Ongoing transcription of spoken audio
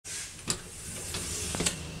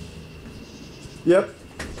Yep.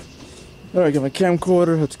 Alright, got my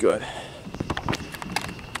camcorder, that's good.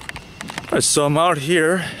 Alright, so I'm out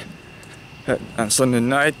here on Sunday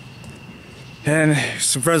night, and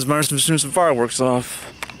some friends of mine are shooting some fireworks off.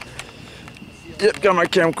 Yep, got my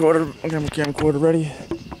camcorder. I got my camcorder ready.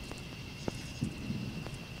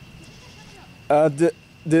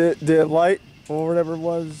 The light or whatever it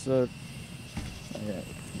was. Yeah,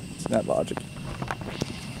 it's not logic.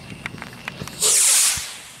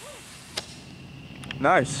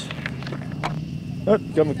 Nice. Oh,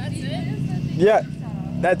 got me. That's it? Yeah,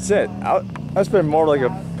 that's it. I expect more like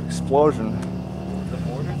a explosion. The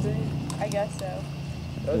mortar thing? I guess so.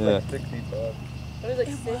 That was like $60. What was it,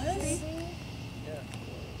 60? Yeah.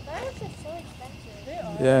 Fireworks are so expensive. They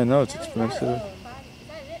are. Yeah, I know it's They're like expensive. our own. Is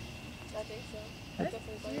that it? I think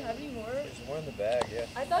so. Do you have any more? There's more in the bag, yeah.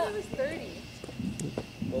 I thought it was 30.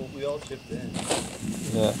 Well, we all chipped in.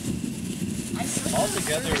 Yeah. All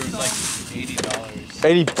together it was like $80.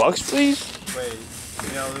 80 bucks, please? Wait,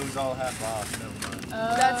 you know, it was all half off. Never mind.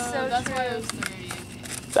 That's so That's true. why It was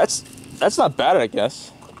 30. That's not bad, I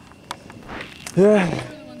guess. Yeah. Those are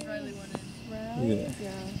the ones Riley wanted.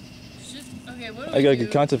 Yeah. Just, okay, what do I we gotta do?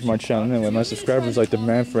 get content for my channel anyway. My subscribers like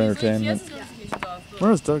demand for entertainment. He has his notifications off, but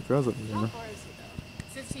Where's Doug Grouse up how here? far is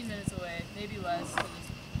it though? 15 minutes away, maybe less.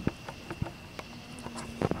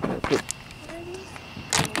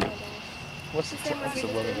 What's the weather like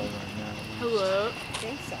right now? Hello? I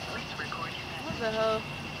think so. What the hell?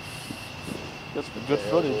 Got some good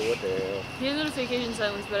footage. What the hell? He has notification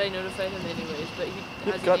silence, but I notified him anyways, but he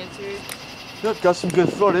hasn't got- answered. Yep, got some good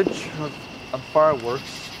footage of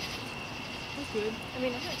fireworks. That's good. I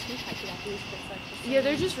mean, I'm not too hyped about these, but it's like the Yeah, same.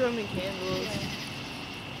 they're just Roman candles.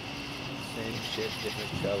 Same shit,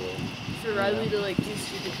 different shovel. For Riley to like do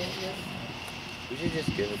stupid things with. We should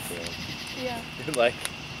just give it to him. Yeah. Like,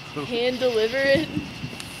 Hand deliver it.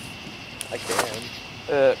 I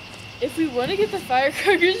can. If we want to get the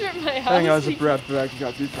firecrackers from my house, Hang on, we just grab back.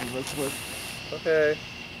 Got these things real quick. Okay.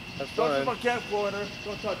 That's fine. my camcorder.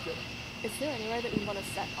 Don't touch it. Is there any way that we want to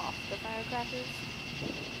set off the firecrackers?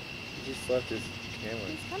 He just left his camera.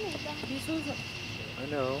 He's coming back. He's so- I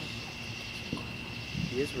know.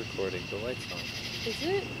 He is recording. The light's on. Is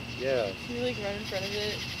it? Yeah. Can we like run in front of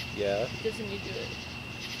it? Yeah. Doesn't you do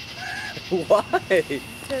it? Why?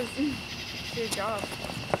 Because it's your job.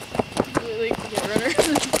 We, like, yeah, runner.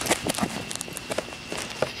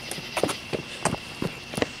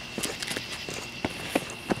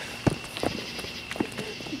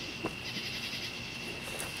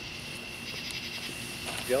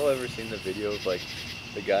 Have y'all ever seen the video of like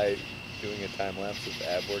the guy doing a time lapse of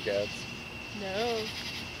ab workouts? No.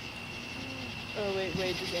 Oh wait,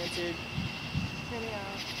 just answered. Here we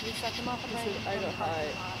are. We set them off and This right is in front Idaho of the parking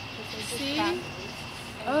High. lot, 'cause they're just See? batteries,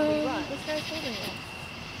 and we Oh, run. this guy's holding it.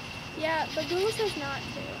 Yeah, but Google says not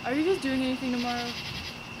to. Are you guys doing anything tomorrow?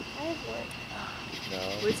 I have work. No.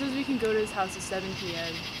 Wait, says we can go to his house at 7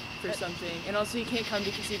 p.m. for something, and also he can't come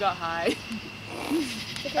because he got high.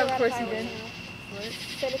 It's okay, Of we're out course he fireworks did. now. What?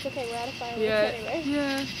 Said it's okay, we're out of fireworks Yeah. anyway.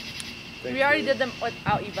 Yeah. Thank We already you. did them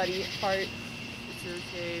without you, buddy. Part. It's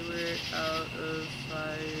okay. We're out of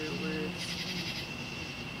fireworks.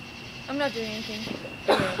 I'm not doing anything.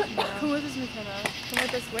 Come with us, McKenna. Come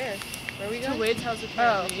with us where? Where are we To going? Wade's house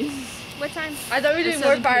apparently. What time? I thought we were It's doing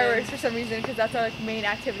more 7 p.m. fireworks for some reason because that's our like, main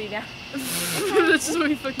activity now. That's just what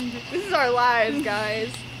we fucking do. This is our lives, guys.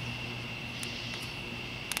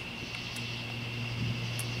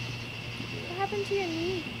 What happened to your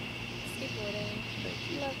knee? Skateboarding.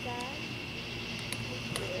 Thank you. Love that.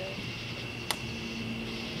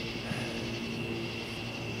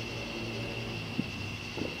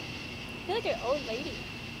 I feel like an old lady.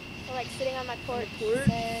 I'm like sitting on my porch. porch?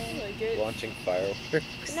 and- Like it. Launching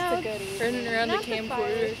fireworks. No, a good Turning around the not camcorder.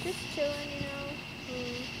 fireworks, just chilling, you know,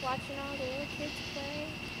 watching all the little kids play.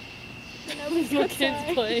 You know, Little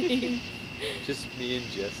kids playing. Just me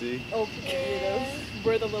and Jesse. Oh, Yeah. weirdos.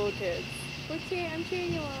 We're the little kids. I'm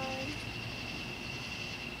cheering you on.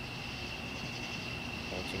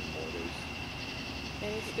 Launching mortars.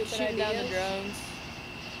 Any stupid Shooting down the ideas? drones.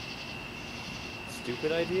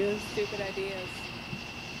 Stupid ideas? Stupid ideas.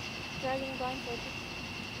 Dragging blindfolded.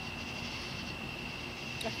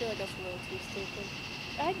 I feel like that's a little too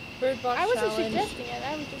stupid. Bird box I wasn't challenge. suggesting it.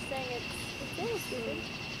 I was just saying it's a little stupid.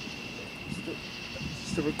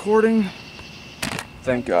 Still recording.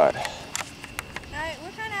 Thank God. Alright, we're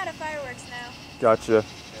kind of out of fireworks now. Gotcha.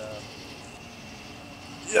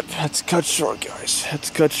 Yeah. Yep, that's cut short, guys. That's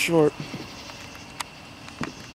cut short.